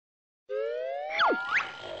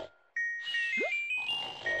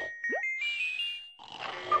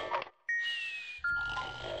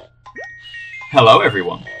Hello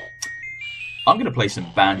everyone! I'm going to play some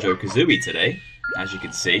Banjo Kazooie today, as you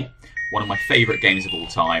can see. One of my favourite games of all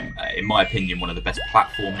time. In my opinion, one of the best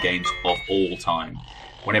platform games of all time.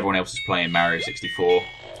 When everyone else was playing Mario 64,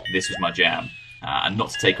 this was my jam. And not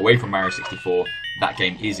to take away from Mario 64, that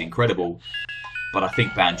game is incredible, but I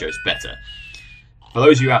think Banjo's better. For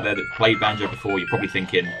those of you out there that played Banjo before, you're probably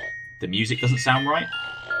thinking, the music doesn't sound right?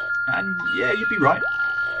 And yeah, you'd be right.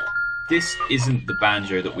 This isn't the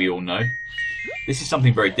Banjo that we all know. This is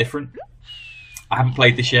something very different. I haven't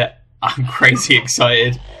played this yet. I'm crazy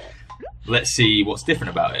excited. Let's see what's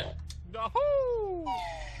different about it.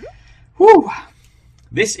 Whew.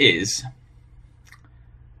 This is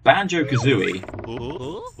Banjo Kazooie,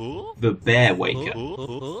 the Bear Waker.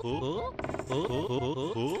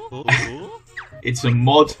 It's a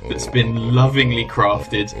mod that's been lovingly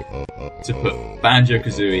crafted to put Banjo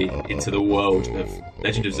Kazooie into the world of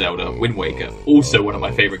Legend of Zelda, Wind Waker, also one of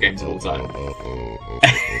my favourite games of all time.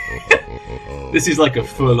 This is like a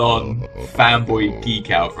full-on fanboy geek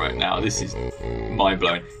out right now. This is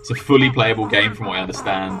mind-blowing. It's a fully playable game from what I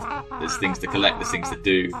understand. There's things to collect, there's things to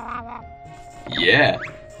do. Yeah.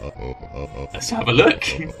 Let's have a look.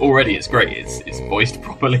 Already it's great. It's voiced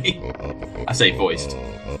properly. I say voiced.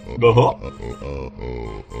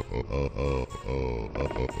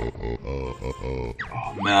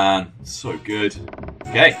 Oh man, so good.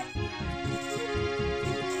 Okay.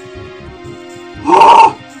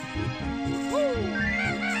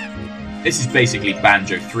 This is basically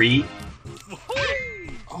Banjo Threeie.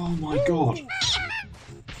 Oh my god.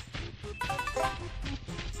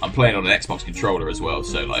 I'm playing on an Xbox controller as well,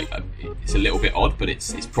 so like it's a little bit odd, but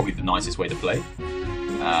it's probably the nicest way to play.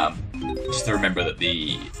 Just to remember that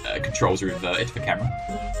the controls are inverted for camera.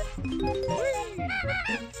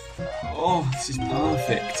 Oh, this is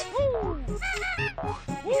perfect.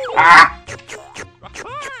 Ah!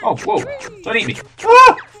 Oh, whoa! Don't eat me!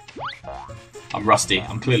 Ah! I'm rusty.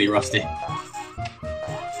 I'm clearly rusty.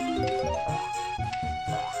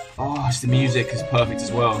 Oh, the music is perfect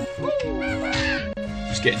as well.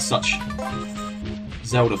 Just getting such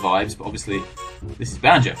Zelda vibes, but obviously this is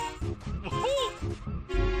Banjo.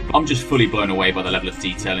 I'm just fully blown away by the level of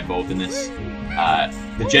detail involved in this.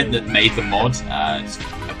 The gent that made the mod is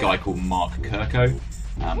a guy called Mark Kurko,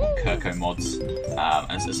 Kurko Mods.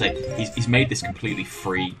 And as I say, he's made this completely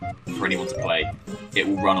free for anyone to play. It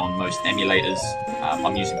will run on most emulators.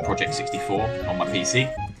 I'm using Project 64 on my PC,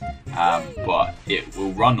 but it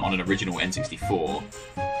will run on an original N64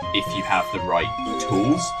 if you have the right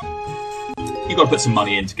tools. You've got to put some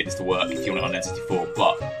money in to get this to work if you want it on N64,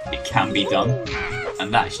 but it can be done,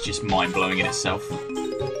 and that is just mind-blowing in itself.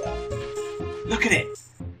 Look at it!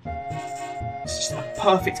 It's just a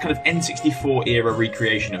perfect kind of N64 era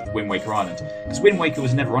recreation of Wind Waker Island. Because Wind Waker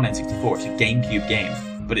was never on N64, it's a GameCube game,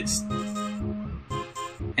 but it's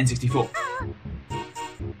N64.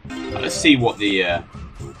 Let's see what the...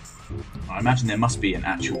 I imagine there must be an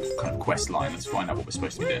actual kind of quest line. Let's find out what we're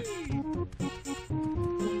supposed to be doing.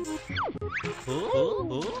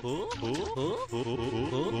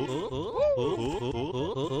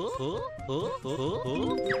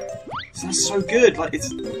 That's so good. Like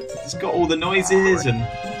it's got all the noises, and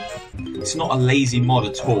it's not a lazy mod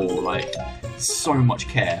at all. Like so much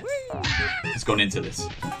care has gone into this.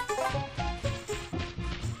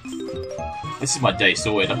 This is my day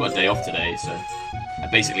sorted. I've got a day off today, so I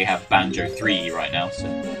basically have Banjo Threeie right now. So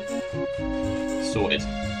sorted.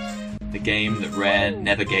 The game that Rare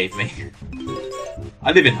never gave me.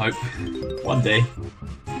 I live in hope. One day.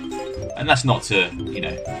 And that's not to, you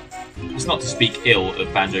know, that's not to speak ill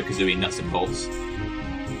of Banjo Kazooie Nuts and Bolts.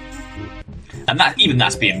 And that, even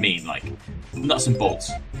that's being mean, like, Nuts and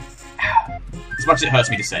Bolts. As much as it hurts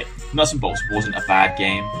me to say, Nuts and Bolts wasn't a bad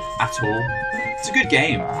game at all. It's a good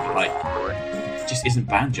game, like, it just isn't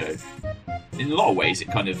Banjo. In a lot of ways, it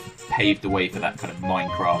kind of paved the way for that kind of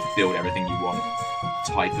Minecraft, build everything you want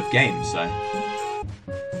type of game, so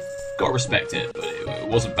gotta respect it, but it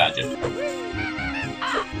wasn't Banjo.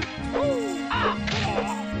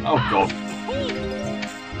 Oh god.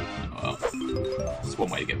 Well, that's one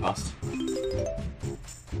way to get past.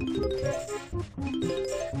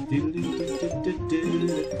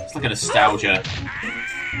 It's like a nostalgia.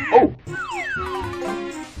 Oh!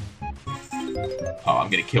 Oh, I'm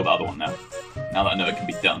gonna kill the other one now. Now that I know it can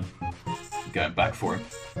be done. I'm going back for him.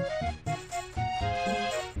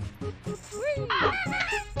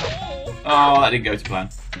 Oh, that didn't go to plan.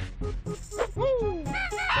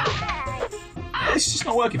 It's just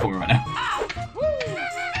not working for me right now.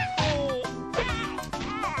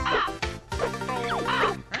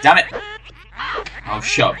 Damn it! Oh,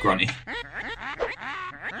 shut up, Grunny.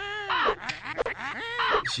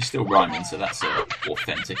 She's still rhyming, so that's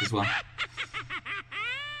authentic as well.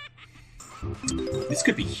 This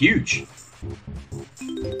could be huge.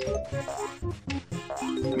 I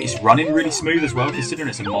mean, it's running really smooth as well, considering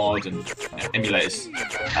it's a mod and emulators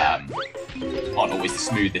aren't always the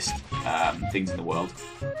smoothest things in the world.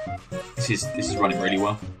 This is running really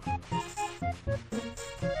well.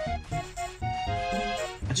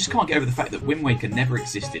 I just can't get over the fact that Wind Waker never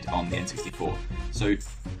existed on the N64. So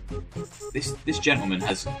this gentleman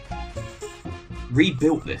has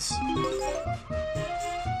rebuilt this.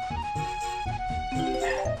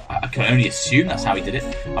 I can only assume that's how he did it.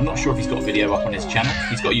 I'm not sure if he's got a video up on his channel.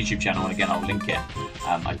 He's got a YouTube channel, and again, I'll link it.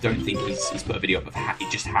 I don't think he's put a video up of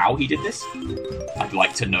just how he did this. I'd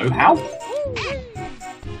like to know how.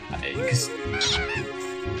 Because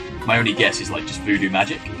my only guess is like just voodoo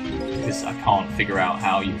magic. Because I can't figure out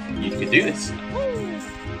how you could do this.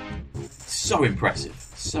 So impressive.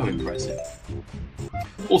 So impressive.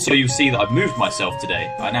 Also, you'll see that I've moved myself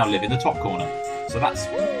today. I now live in the top corner. So that's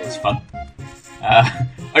fun.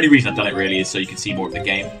 Only reason I've done it really is so you can see more of the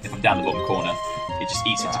game. If I'm down the bottom corner, it just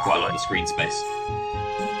eats into quite a lot of the screen space.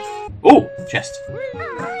 Oh! Chest.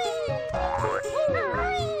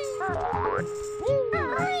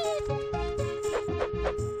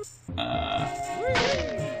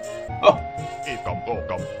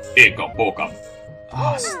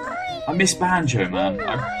 Oh, I miss Banjo, man.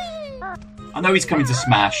 I know he's coming to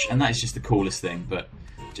Smash, and that is just the coolest thing, but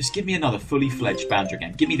just give me another fully fledged Banjo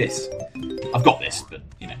game. Give me this. I've got this, but,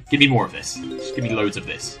 you know, give me more of this. Just give me loads of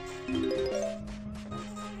this.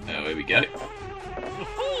 Oh, here we go.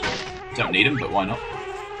 Don't need him, but why not?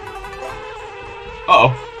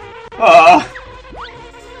 Uh-oh.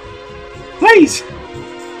 Please!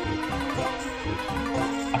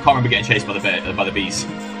 I can't remember getting chased by the bees.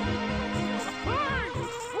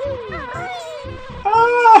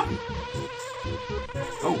 Ah!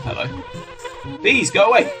 Oh, hello. Bees, go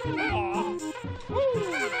away!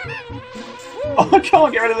 Oh, I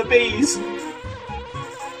can't get rid of the bees!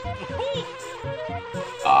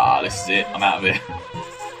 Ah, this is it. I'm out of here.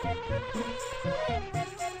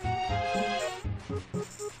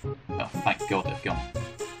 Oh, thank God they've gone.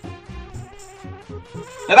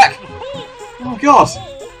 They're back! Oh, God!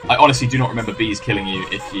 I honestly do not remember bees killing you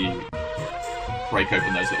if you break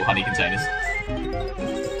open those little honey containers.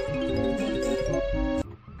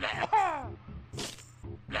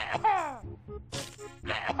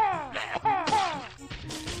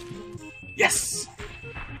 Yes!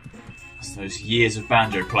 That's those years of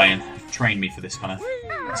banjo playing trained me for this kind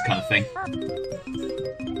of thing.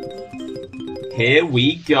 Here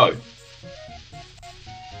we go.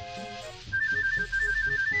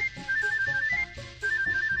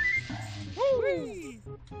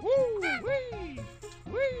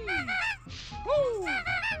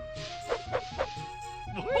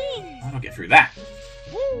 I don't get through that.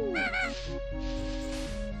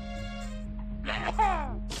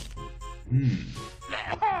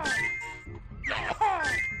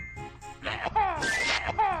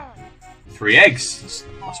 Three eggs.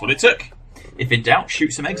 That's what it took. If in doubt,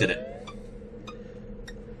 shoot some eggs at it.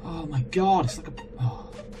 Oh my God! It's like a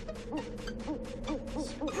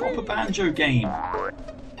proper banjo game.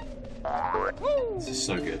 This is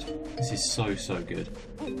so good. This is so good.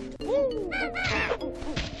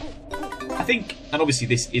 I think, and obviously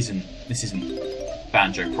this isn't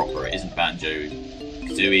Banjo proper. It isn't Banjo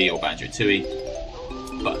Kazooie or Banjo Threeie.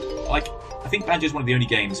 But like, I think Banjo is one of the only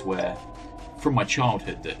games where, from my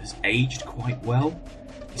childhood, that has aged quite well.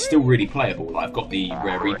 It's still really playable. Like, I've got the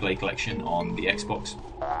Rare Replay collection on the Xbox,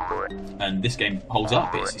 and this game holds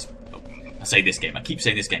up. I say this game. I keep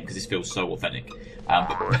saying this game because this feels so authentic.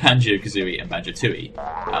 But Banjo Kazooie and Banjo Threeie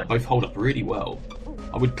both hold up really well.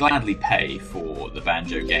 I would gladly pay for the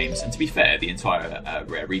Banjo games, and to be fair, the entire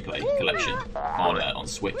Rare Replay collection on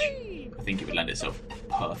Switch. I think it would lend itself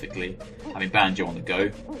perfectly. Having Banjo on the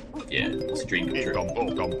go, yeah, it's a dream come true.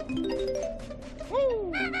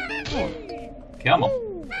 Come on.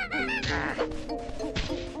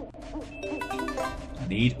 I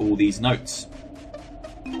need all these notes.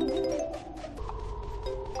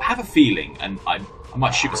 I have a feeling, and I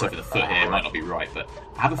might shoot myself in the foot here, it might not be right, but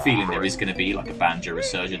I have a feeling there is going to be like a Banjo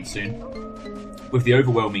resurgence soon. With the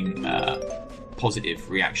overwhelming positive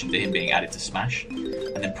reaction to him being added to Smash,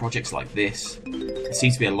 and then projects like this. There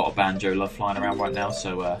seems to be a lot of Banjo love flying around right now,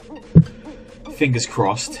 so fingers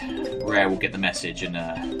crossed, Rare will get the message, and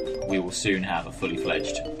we will soon have a fully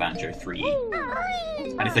fledged Banjo Threeie.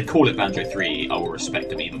 And if they call it Banjo Threeie, I will respect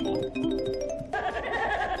them even more.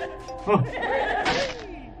 Oh.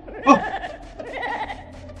 Oh.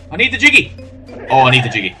 I need the Jiggy! Oh, I need the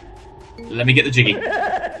Jiggy. Let me get the Jiggy.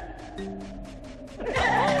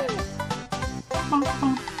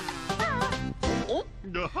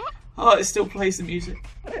 Oh, it still plays the music.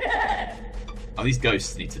 Oh, these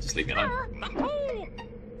ghosts need to just leave me alone. I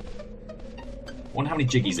wonder how many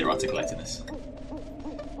Jiggies there are to collect in this.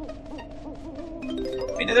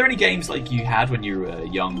 I mean, are there any games like you had when you were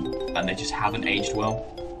young and they just haven't aged well?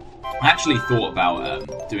 I actually thought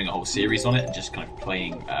about doing a whole series on it and just kind of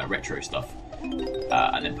playing retro stuff.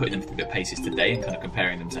 And then putting them through their paces today and kind of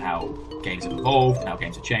comparing them to how games have evolved and how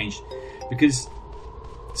games have changed. Because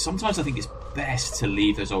sometimes I think it's best to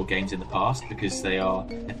leave those old games in the past because they're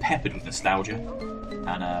peppered with nostalgia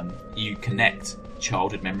and you connect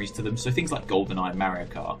childhood memories to them. So things like GoldenEye and Mario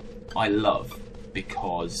Kart I love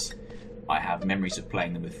because I have memories of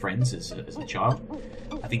playing them with friends as a child.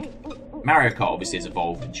 I think Mario Kart obviously has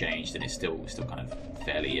evolved and changed and it's still kind of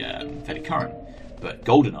fairly current. But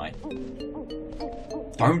GoldenEye,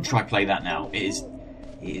 don't try play that now. It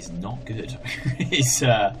is not good. It's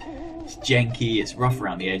janky. It's rough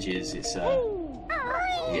around the edges. It's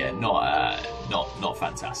yeah, not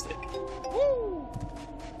fantastic.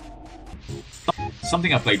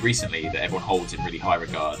 Something I played recently that everyone holds in really high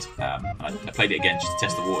regard. I played it again just to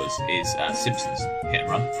test the waters. Is Simpsons Hit and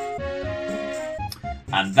Run,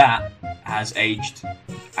 and that has aged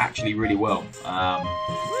actually really well.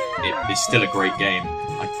 It's still a great game.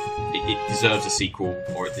 It deserves a sequel,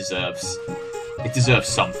 or it deserves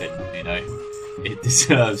something, you know. It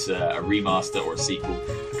deserves a remaster or a sequel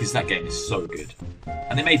because that game is so good.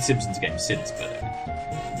 And they made Simpsons games since, but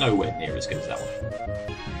nowhere near as good as that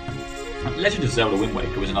one. Legend of Zelda Wind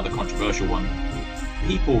Waker was another controversial one.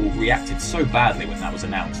 People reacted so badly when that was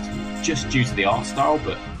announced, just due to the art style,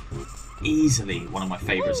 but easily one of my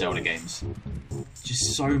favourite Zelda games.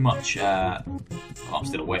 Just so much, well, I'm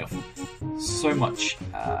still way off. So much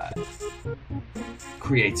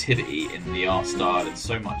creativity in the art style and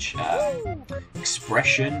so much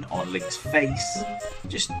expression on Link's face.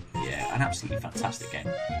 Just, yeah, an absolutely fantastic game.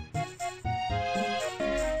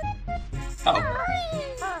 Uh-oh.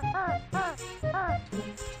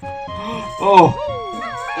 Oh!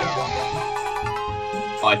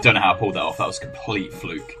 I don't know how I pulled that off. That was a complete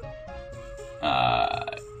fluke.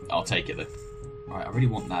 I'll take it though. Right, I really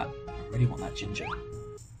want that. I really want that ginger.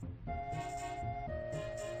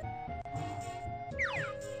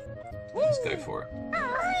 Let's go for it.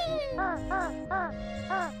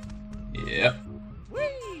 Yep.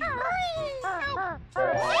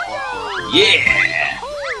 Yeah!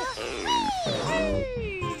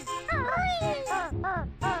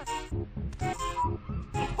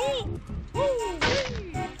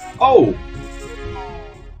 Oh!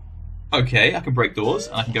 Okay, I can break doors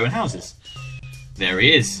and I can go in houses. There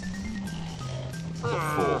he is. 4.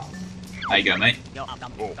 How you going, mate?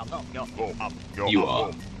 You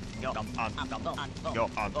are.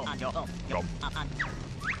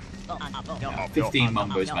 15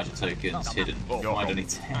 Mumbo's magic tokens hidden. Find only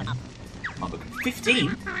 10. Mumbo.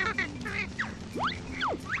 15?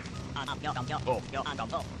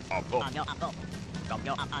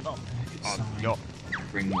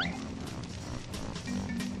 Bring more.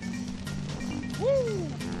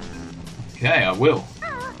 Okay, I will.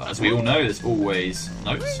 But as we all know, there's always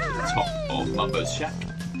notes at the top of Mumbo's shack.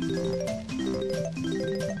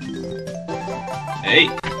 Hey!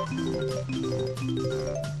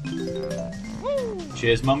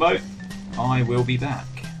 Cheers, Mumbo. I will be back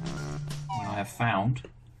when I have found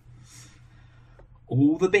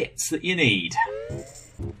all the bits that you need.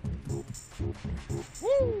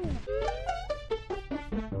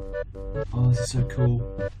 Oh, this is so cool.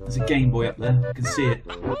 There's a Game Boy up there. I can see it.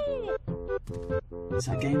 Is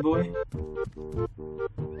that Game Boy?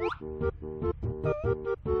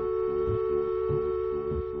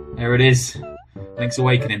 There it is. Link's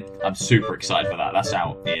Awakening. I'm super excited for that. That's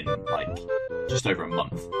out in, like, just over a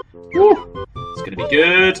month. Woo! It's going to be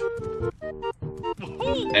good.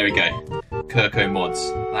 There we go. Kurko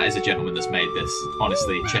Mods. That is a gentleman that's made this.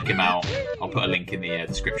 Honestly, check him out. I'll put a link in the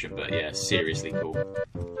description, but yeah, seriously cool.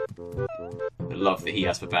 The love that he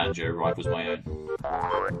has for Banjo rivals my own.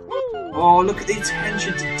 Oh, look at the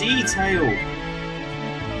attention to detail!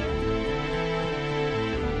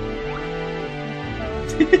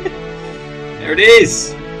 There it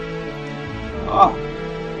is! Oh,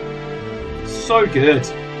 so good.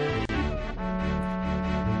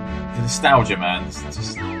 The nostalgia, man,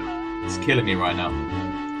 it's killing me right now.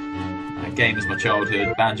 That game was my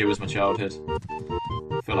childhood, Banjo was my childhood.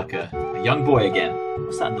 I feel like a young boy again.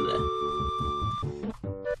 What's that under there?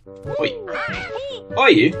 Oi!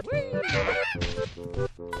 Are you?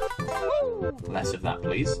 Less of that,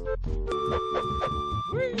 please.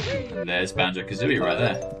 And there's Banjo Kazooie right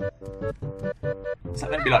there. Is that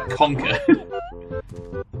going to be like Conker?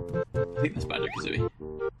 I think that's Banjo Kazooie.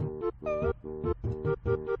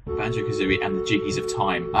 Banjo Kazooie and the Jiggies of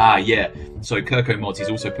Time. Ah, yeah. So Kurko Mods, he's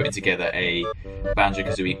also putting together a Banjo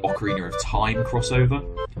Kazooie Ocarina of Time crossover.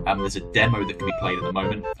 There's a demo that can be played at the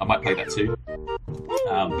moment. I might play that too.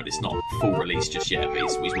 But it's not full release just yet, but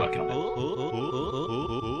he's working on it.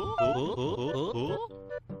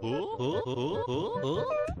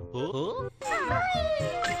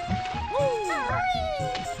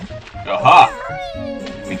 Aha!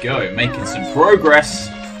 Here we go, making some progress.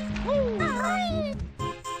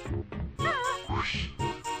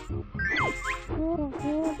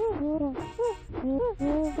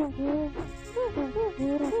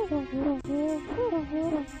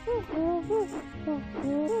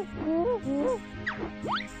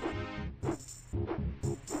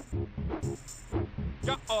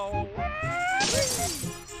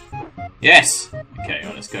 Yes! Okay,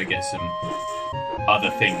 well, let's go get some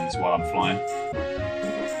other things while I'm flying.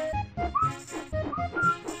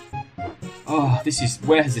 Oh, this is...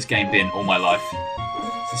 Where has this game been all my life?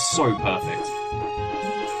 This is so perfect.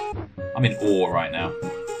 I'm in awe right now.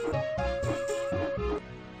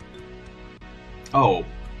 Oh.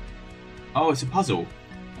 Oh, it's a puzzle.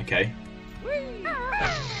 Okay.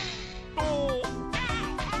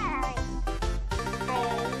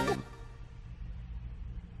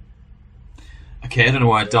 Okay, I don't know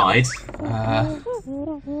why I died.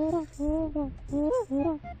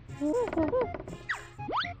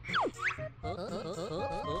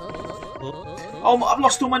 Oh, I've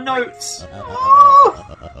lost all my notes! Oh!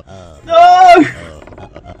 No!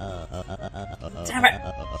 Damn it!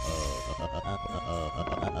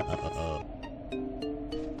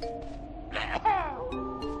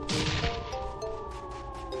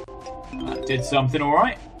 That did something,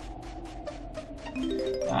 alright.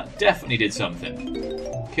 That definitely did something.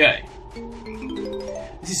 Okay.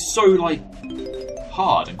 This is so, like,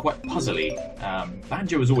 hard and quite puzzly.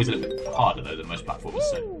 Banjo was always a little bit harder, though, than most platformers,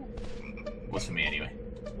 so... It was for me, anyway.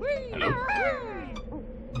 Hello?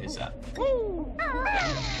 What is that? Oh,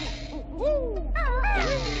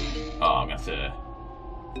 I'm gonna have to...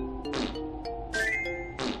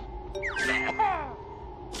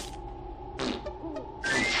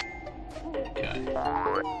 Okay.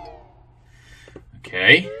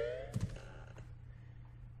 Okay.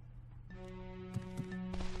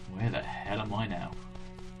 Where the hell am I now?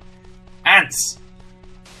 Ants!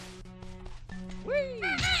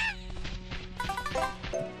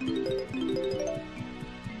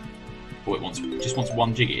 Oh, it just wants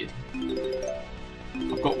one Jiggy.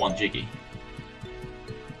 I've got one Jiggy.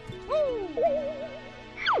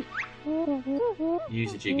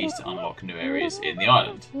 Use the Jiggies to unlock new areas in the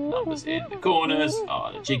island. Numbers in the corners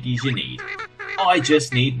are the Jiggies you need. I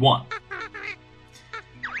just need one.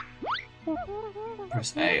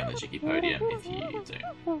 Press A on the Jiggy podium if you do.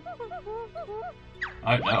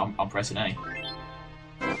 Oh no, I'm pressing A.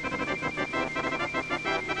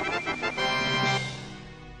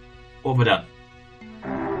 What have I done?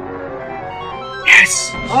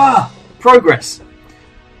 Yes! Ah! Progress!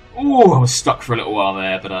 Ooh, I was stuck for a little while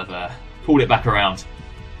there, but I've pulled it back around.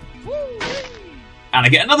 And I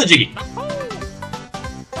get another Jiggy!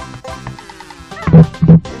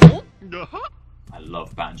 I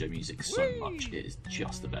love banjo music so much, it is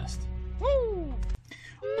just the best.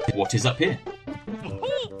 What is up here?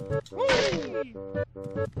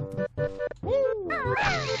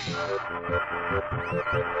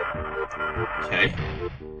 Okay.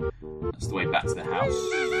 That's the way back to the house.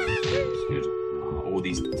 That's good. Oh, all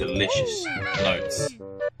these delicious notes.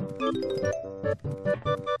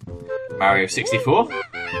 Mario 64.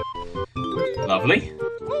 Lovely.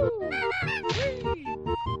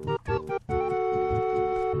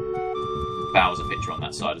 Bowser picture on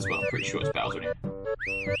that side as well. I'm pretty sure it's Bowser anyway.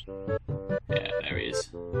 Yeah, there he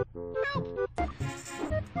is.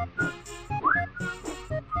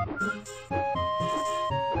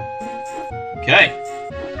 Okay.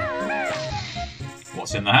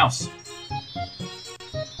 What's in the house?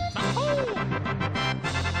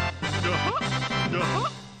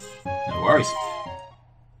 No worries.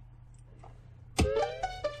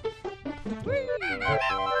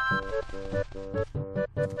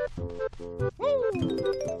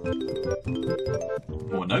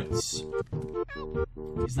 More notes.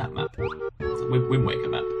 What is that map? It's a Wind Waker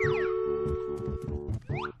map.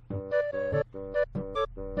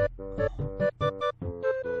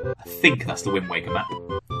 I think that's the Wind Waker map.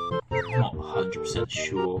 I'm not 100%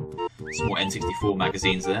 sure. Some more N64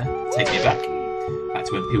 magazines there. Takes me back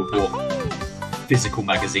to when people bought physical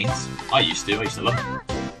magazines. I used to love them.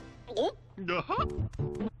 Yeah,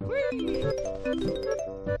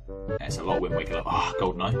 it's a lot of Wind Waker. Ah,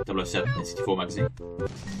 oh, GoldenEye, 007, N64 magazine.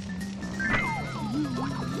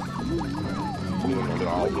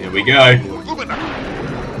 Here we go.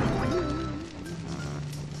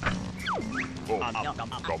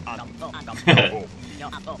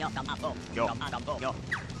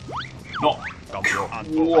 Not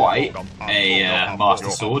quite a Master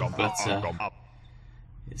Sword, but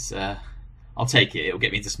it's I'll take it. It'll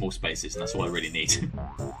get me into small spaces, and that's all I really need.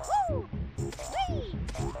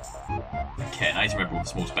 Okay, now I need to remember all the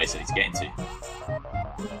small spaces I need to get into.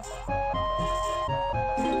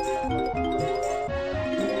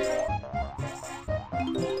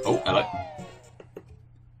 Oh, hello.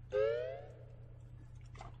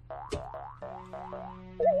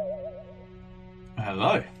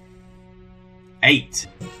 Hello. 8.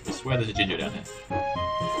 I swear there's a ginger down here.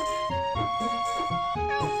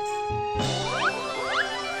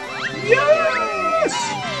 Yes!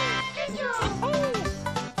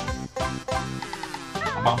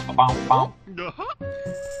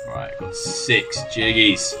 Right, got 6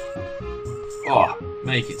 jiggies. Oh,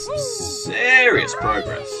 making some serious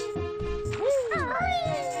progress.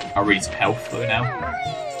 I need some health though now,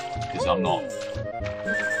 because I'm not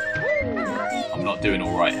doing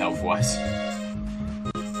all right health-wise.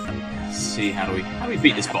 Let's see how do we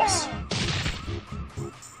beat this boss?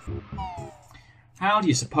 How do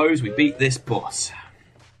you suppose we beat this boss?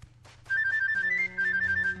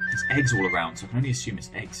 There's eggs all around, so I can only assume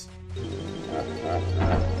it's eggs.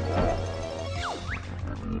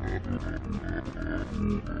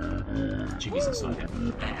 Jiggy's inside here.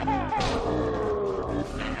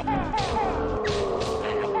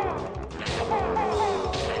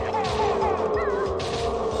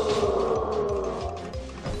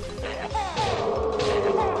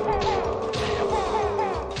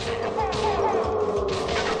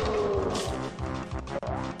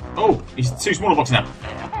 Oh, he's 2 smaller boxes now.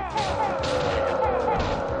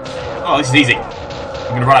 Oh, this is easy. I'm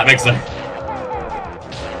going to run out of eggs though.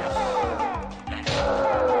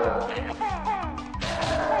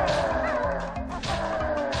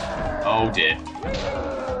 Oh dear.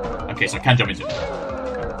 Okay, so I can jump into it.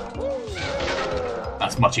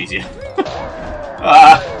 That's much easier.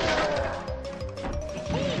 Ah.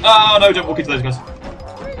 Oh no, don't walk into those guys.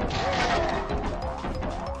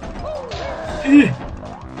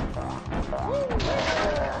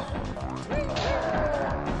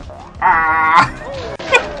 Ah!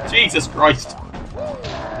 Jesus Christ.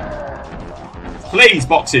 Please,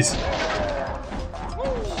 boxes.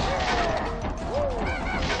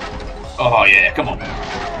 Oh yeah, come on.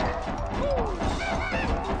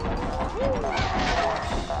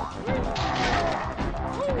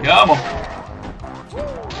 Come on.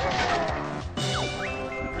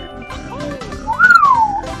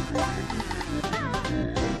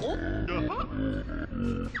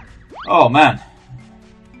 Oh man.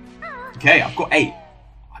 Okay, I've got 8.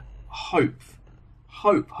 Hope.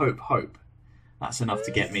 That's enough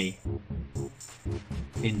to get me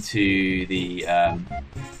into the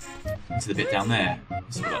bit down there.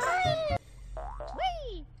 Let's have a look.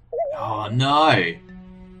 Oh no!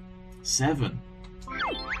 7.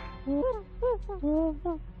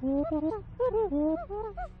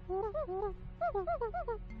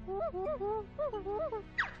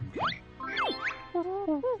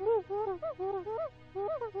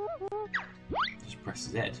 Just press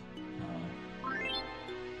Z.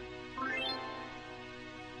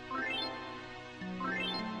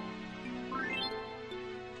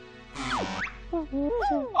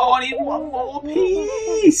 Oh, I need one more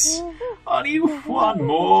piece! I need one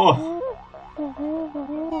more!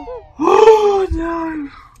 Oh no!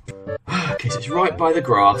 Okay, so it's right by the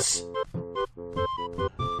grass.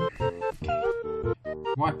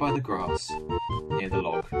 Right by the grass, near the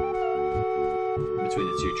log, between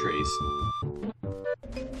the 2 trees.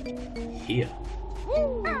 Here.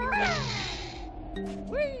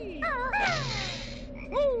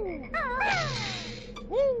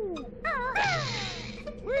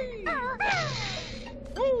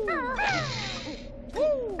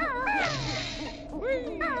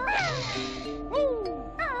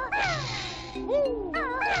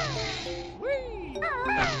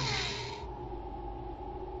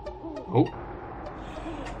 Oh.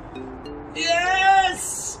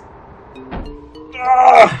 Yes!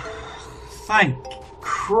 Ah, thank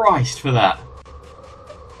Christ for that.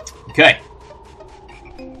 Okay.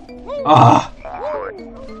 Ah.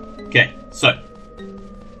 Okay, so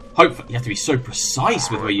hopefully you have to be so precise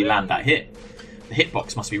with where you land that hit. The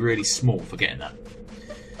hitbox must be really small for getting that.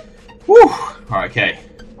 Woo! Alright, okay.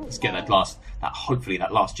 Let's get that hopefully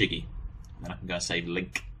that last Jiggy. And then I can go and save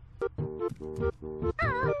Link.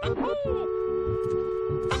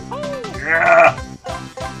 Yeah!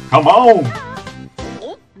 Come on!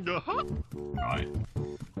 Right.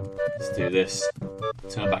 Let's do this.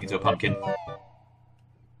 Turn back into a pumpkin.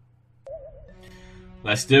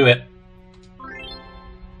 Let's do it.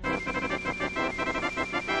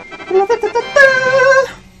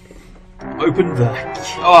 Open the...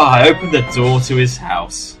 Oh, I opened the door to his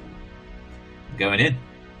house. I'm going in.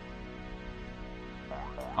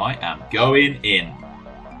 I am going in.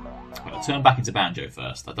 I'm going to turn back into Banjo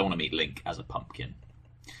first. I don't want to meet Link as a pumpkin.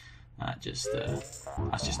 That's just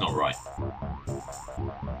not right.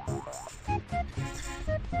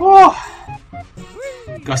 Oh.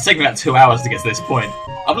 Guys, it's taken me about 2 hours to get to this point.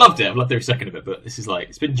 I've loved it. I've loved every second of it, but this is like,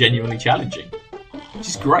 it's been genuinely challenging. Which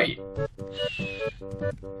is great.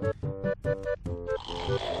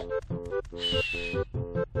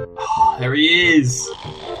 Oh, there he is.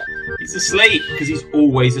 He's asleep, because he's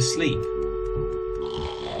always asleep.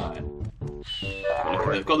 Right.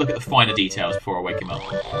 I've got to look at the finer details before I wake him up.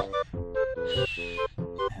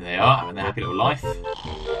 There they are, having their happy little life.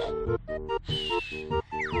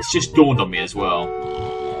 It's just dawned on me as well.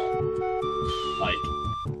 Like,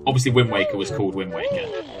 obviously Wind Waker was called Wind Waker.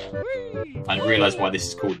 I didn't realise why this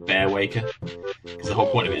is called Bear Waker. Because the whole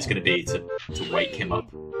point of it is going to be to wake him up.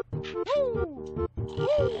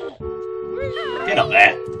 Get up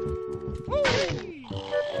there!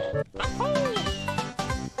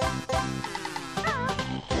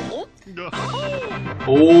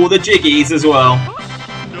 All the Jiggies as well.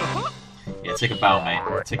 Yeah, take a bow, mate.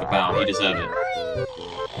 Take a bow. You deserve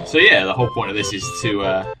it. So yeah, the whole point of this is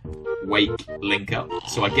to wake Link up.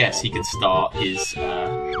 So I guess he can start his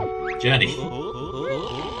journey.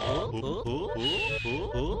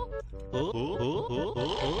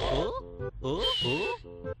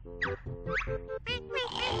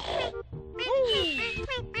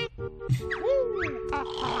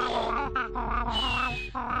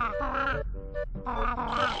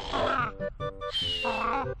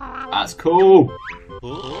 That's cool.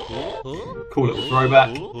 Cool little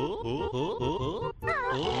throwback.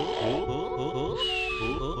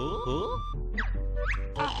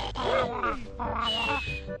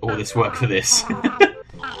 All this work for this.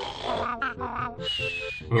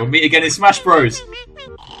 We'll meet again in Smash Bros.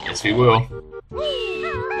 Yes, we will.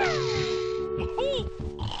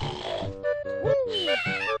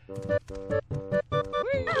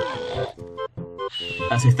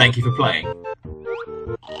 That's a thank you for playing.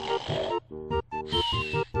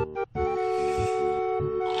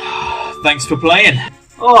 Thanks for playing.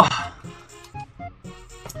 Oh,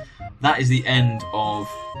 that is the end of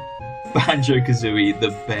Banjo Kazooie, the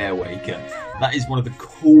Bear Waker. That is one of the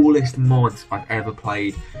coolest mods I've ever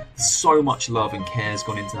played. So much love and care has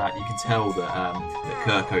gone into that. You can tell that that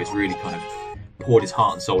Kurko's really kind of poured his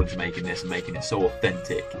heart and soul into making this and making it so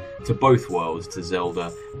authentic to both worlds, to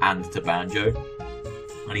Zelda and to Banjo.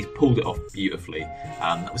 And he's pulled it off beautifully.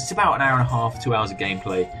 It's about an hour and a half, 2 hours of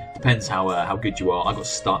gameplay. Depends how good you are. I got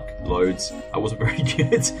stuck loads. I wasn't very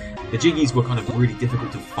good. The Jiggies were kind of really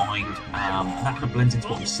difficult to find. And that kind of blends into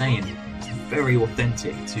what I'm saying. It's very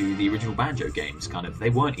authentic to the original Banjo games.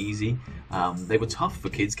 They weren't easy. They were tough for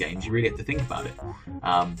kids games. You really have to think about it.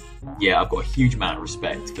 Yeah, I've got a huge amount of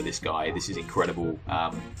respect for this guy. This is incredible.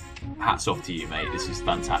 Hats off to you, mate. This is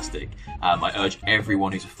fantastic. I urge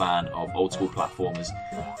everyone who's a fan of old school platformers,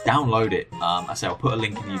 download it. I say I'll put a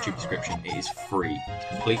link in the YouTube description. It is free. It's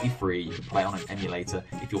completely free. You can play on an emulator.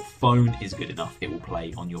 If your phone is good enough, it will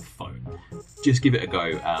play on your phone. Just give it a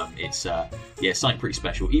go. It's yeah, something pretty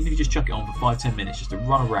special. Even if you just chuck it on for 5-10 minutes just to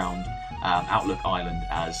run around Outlook Island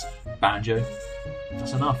as Banjo,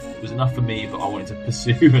 that's enough. It was enough for me, but I wanted to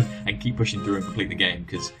pursue and keep pushing through and complete the game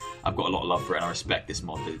because I've got a lot of love for it and I respect this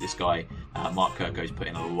mod. This guy, Mark Kurko's put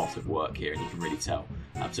in a lot of work here and you can really tell.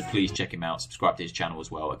 So please check him out, subscribe to his channel as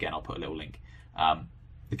well. Again, I'll put a little link.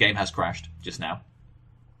 The game has crashed just now,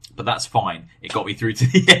 but that's fine. It got me through to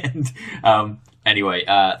the end. Anyway,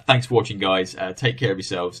 thanks for watching, guys. Take care of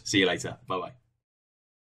yourselves. See you later. Bye-bye.